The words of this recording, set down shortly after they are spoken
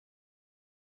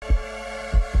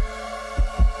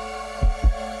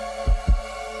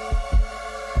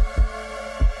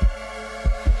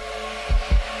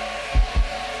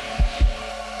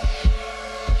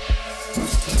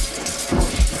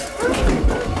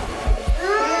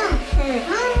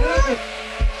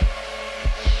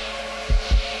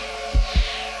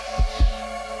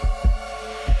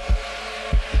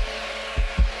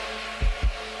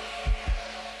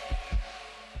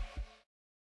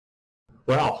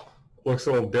looks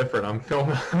a little different. I'm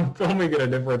filming at a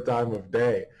different time of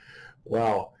day.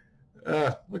 Wow.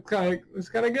 Looks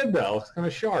kind of good though. It's kind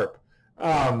of sharp.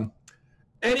 Um,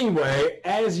 anyway,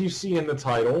 as you see in the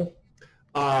title,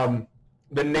 um,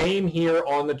 the name here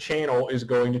on the channel is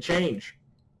going to change.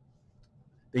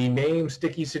 The name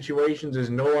Sticky Situations is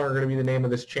no longer going to be the name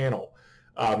of this channel.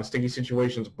 Sticky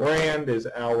Situations brand is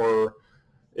our,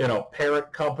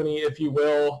 parent company, if you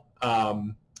will.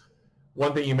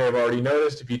 One thing you may have already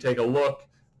noticed, if you take a look,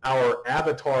 our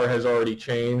avatar has already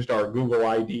changed, our Google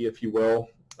ID, if you will.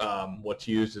 What's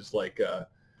used is like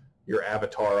your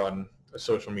avatar on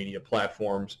social media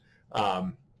platforms.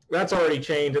 That's already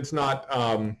changed. It's not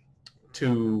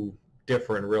too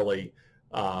different, really.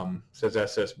 Says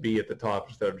SSB at the top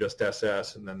instead of just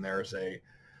SS, and then there's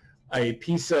a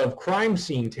piece of crime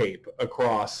scene tape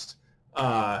across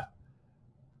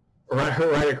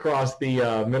right across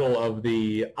the middle of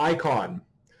the icon.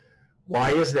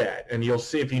 Why is that? And you'll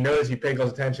see, if you notice, you pay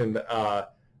close attention,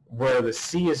 where the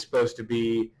C is supposed to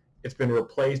be, it's been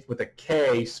replaced with a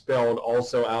K spelled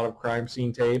also out of crime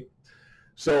scene tape.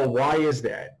 So why is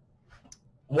that?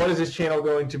 What is this channel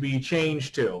going to be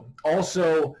changed to?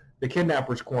 Also, the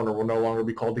Kidnapper's Corner will no longer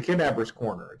be called the Kidnapper's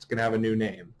Corner. It's going to have a new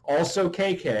name. Also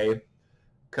KK,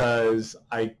 because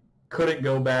I couldn't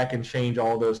go back and change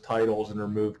all those titles and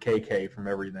remove KK from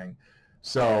everything.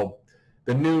 So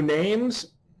the new names,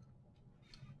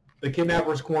 the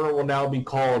Kidnapper's Corner will now be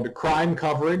called Crime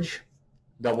Coverage,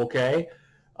 double K.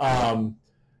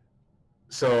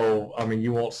 So, I mean,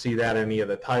 you won't see that in any of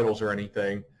the titles or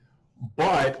anything.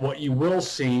 But what you will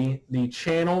see, the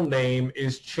channel name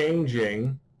is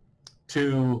changing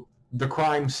to The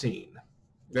Krime Scene.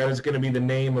 That is going to be the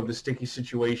name of the Sticky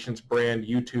Situations brand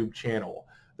YouTube channel.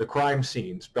 The Krime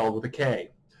Scene, spelled with a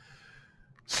K.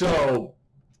 So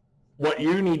what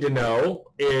you need to know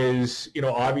is,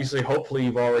 obviously, hopefully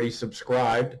you've already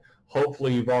subscribed.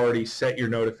 Hopefully you've already set your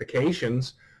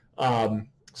notifications.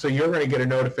 So you're going to get a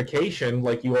notification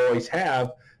like you always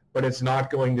have, but it's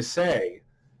not going to say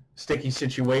Sticky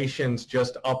Situations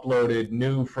just uploaded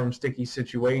new from Sticky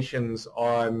Situations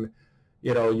on,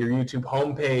 your YouTube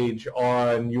homepage,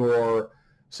 on your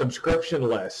subscription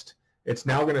list. It's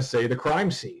now going to say The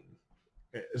Krime Scene.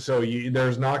 So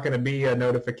there's not going to be a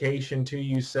notification to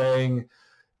you saying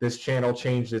this channel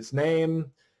changed its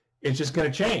name. It's just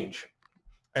going to change.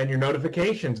 And your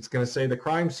notifications, it's going to say The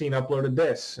Krime Scene uploaded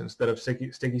this instead of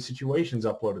Sticky Situations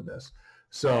uploaded this.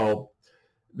 So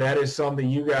that is something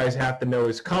you guys have to know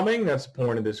is coming. That's the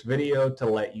point of this video, to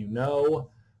let you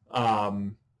know.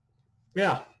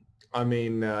 Yeah, I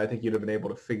mean, I think you'd have been able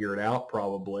to figure it out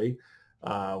probably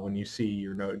when you see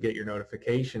get your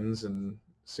notifications and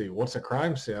see what's a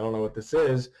crime scene. I don't know what this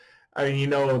is. I mean,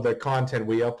 the content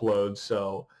we upload.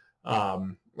 So,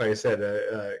 like I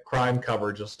said, crime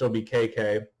coverage will still be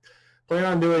KK. Plan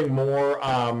on doing more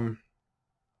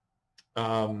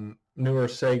newer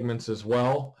segments as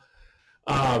well.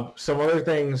 Some other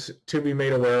things to be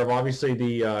made aware of. Obviously,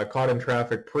 the Caught in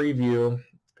Traffic preview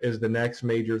is the next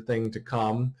major thing to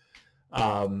come.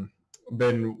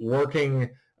 Been working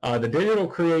the digital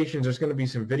creations. There's going to be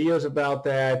some videos about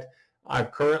that.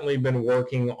 I've currently been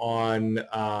working on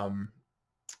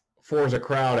Forza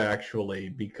Crowd, actually,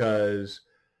 because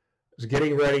I was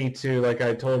getting ready to, like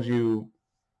I told you,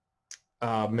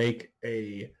 make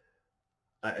a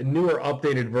newer,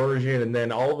 updated version, and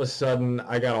then all of a sudden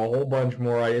I got a whole bunch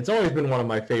more. It's always been one of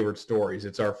my favorite stories.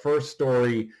 It's our first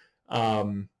story.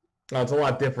 It's a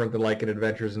lot different than like an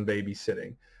Adventures in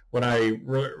Babysitting. When I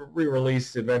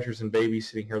re-released Adventures in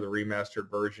Babysitting here, the remastered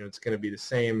version, it's going to be the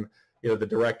same, the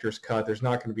director's cut. There's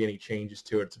not going to be any changes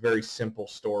to it. It's a very simple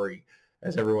story,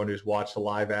 as everyone who's watched the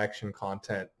live action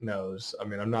content knows. I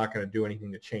mean, I'm not going to do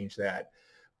anything to change that.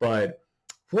 But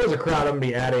Forza Crowd, I'm going to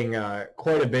be adding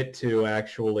quite a bit to,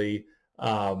 actually.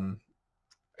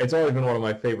 It's always been one of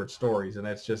my favorite stories, and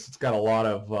it's got a lot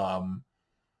of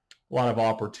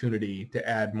opportunity to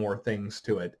add more things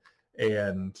to it.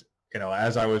 And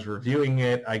as I was reviewing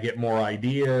it, I get more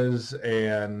ideas,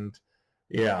 and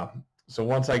yeah. So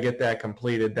once I get that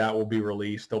completed, that will be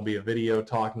released. There'll be a video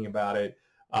talking about it.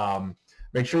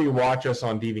 Make sure you watch us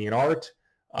on DeviantArt.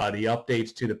 The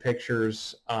updates to the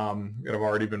pictures that have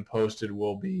already been posted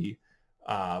will be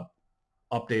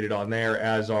updated on there,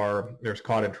 as there's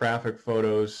Caught in Traffic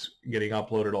photos getting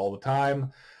uploaded all the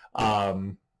time.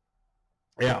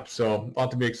 Yeah, so a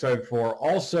lot to be excited for.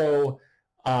 Also,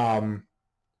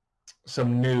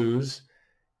 some news.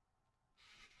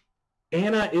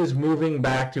 Anna is moving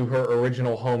back to her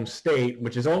original home state,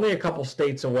 which is only a couple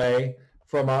states away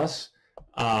from us.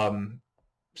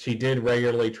 She did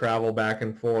regularly travel back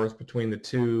and forth between the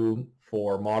two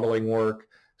for modeling work.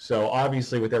 So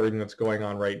obviously with everything that's going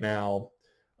on right now,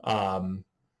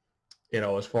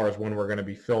 as far as when we're going to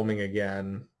be filming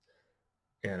again,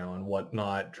 and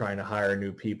whatnot, trying to hire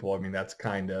new people, I mean, that's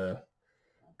kind of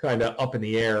up in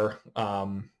the air.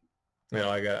 I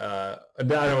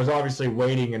was obviously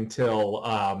waiting until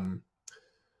I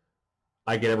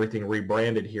get everything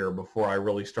rebranded here before I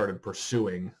really started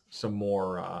pursuing some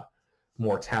more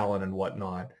talent and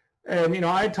whatnot. And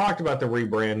I talked about the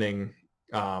rebranding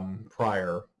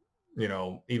prior,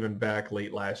 even back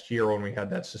late last year when we had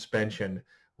that suspension,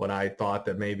 when I thought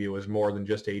that maybe it was more than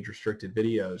just age-restricted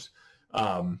videos.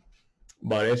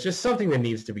 But it's just something that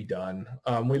needs to be done.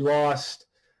 We lost,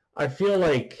 I feel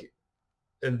like,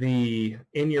 the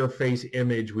in-your-face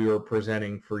image we were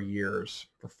presenting for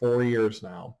 4 years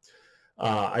now.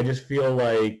 I just feel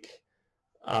like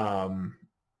it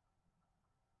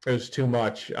was too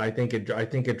much. I think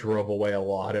it drove away a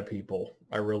lot of people.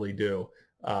 I really do,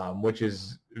 which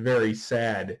is very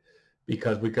sad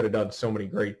because we could have done so many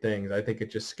great things. I think it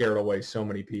just scared away so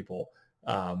many people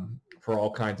for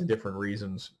all kinds of different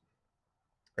reasons,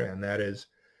 and that is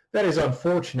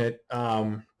unfortunate.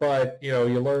 But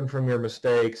you learn from your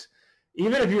mistakes.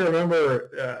 Even if you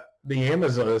remember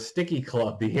the Sticky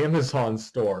Club, the Amazon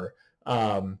store.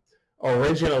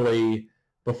 Originally,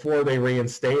 before they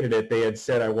reinstated it, they had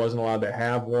said I wasn't allowed to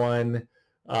have one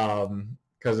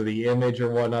because of the image or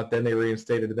whatnot. Then they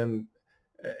reinstated it. Then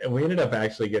we ended up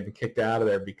actually getting kicked out of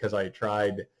there because they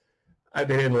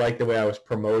didn't like the way I was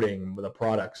promoting the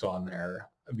products on there,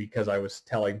 because I was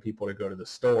telling people to go to the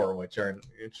store, which you're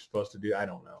supposed to do. I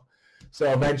don't know.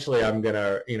 So eventually I'm going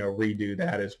to, redo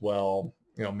that as well,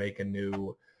 make a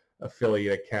new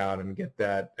affiliate account and get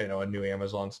that, a new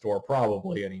Amazon store,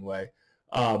 probably anyway.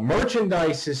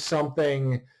 Merchandise is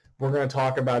something we're going to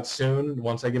talk about soon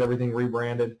once I get everything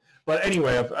rebranded. But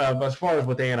anyway, as far as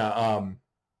with Anna,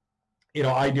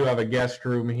 I do have a guest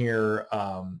room here.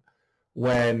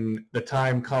 When the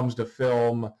time comes to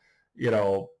film,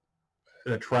 the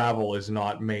travel is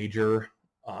not major.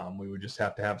 We would just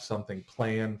have to have something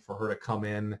planned for her to come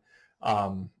in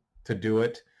to do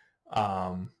it.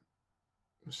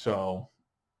 So,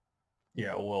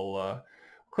 yeah, we'll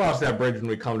cross that bridge when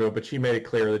we come to it. But she made it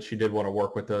clear that she did want to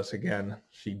work with us again.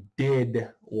 She did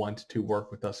want to work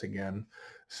with us again.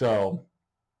 So,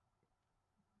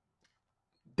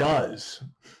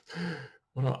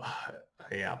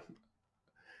 yeah.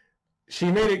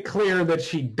 She made it clear that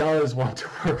she does want to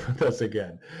work with us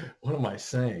again. What am I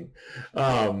saying?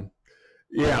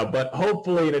 Yeah, but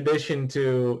hopefully, in addition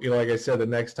to, like I said, the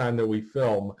next time that we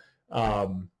film,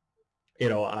 once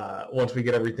we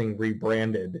get everything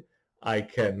rebranded, I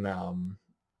can,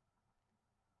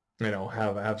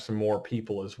 have some more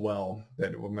people as well.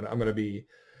 That I'm going to be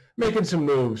making some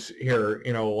moves here,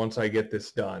 once I get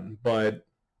this done. But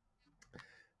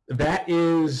that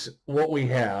is what we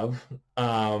have.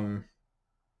 That's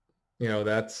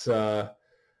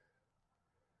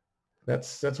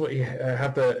what you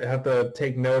have to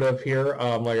take note of here.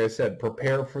 Like I said,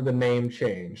 prepare for the name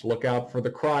change. Look out for the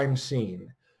crime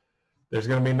scene. There's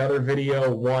going to be another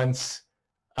video once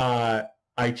I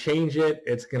change it.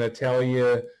 It's going to tell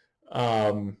you,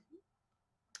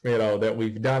 that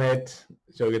we've done it.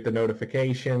 So you'll get the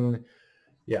notification.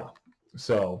 Yeah.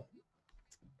 So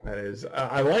that is.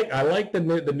 I like the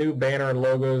new banner and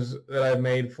logos that I've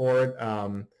made for it.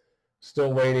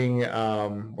 Still waiting.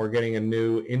 We're getting a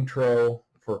new intro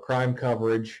for crime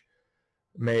coverage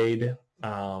made.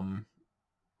 And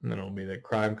then it'll be the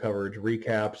crime coverage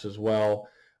recaps as well.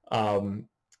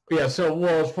 Yeah, so,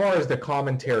 as far as the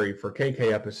commentary for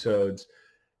KK episodes,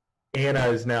 Anna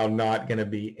is now not going to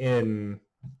be in,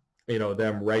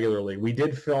 them regularly. We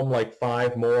did film like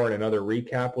 5 more and another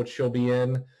recap, which she'll be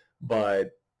in.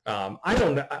 But I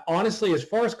don't know. Honestly, as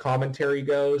far as commentary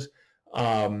goes,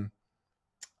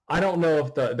 I don't know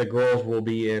if the girls will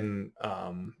be in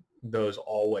those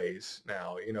always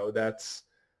now. That's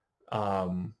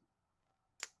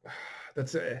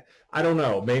I don't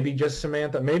know. Maybe just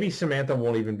Samantha. Maybe Samantha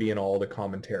won't even be in all the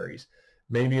commentaries.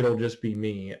 Maybe it'll just be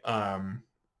me. I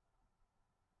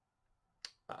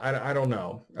don't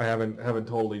know. I haven't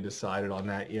totally decided on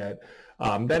that yet.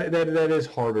 That is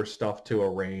harder stuff to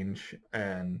arrange,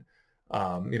 and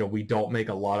we don't make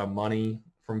a lot of money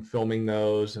from filming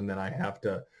those, and then I have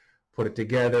to put it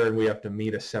together, and we have to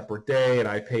meet a separate day, and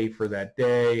I pay for that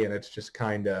day, and it's just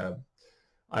kind of,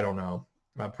 I don't know.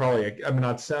 I'm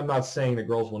not saying the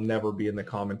girls will never be in the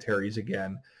commentaries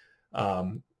again.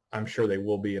 I'm sure they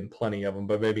will be in plenty of them,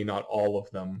 but maybe not all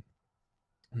of them.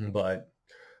 But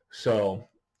so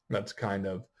that's kind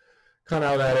of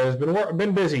how that is.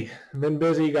 Been busy.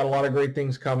 Got a lot of great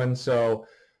things coming. So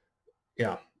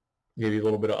yeah, give you a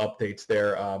little bit of updates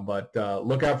there. But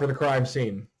look out for the crime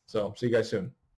scene. So see you guys soon.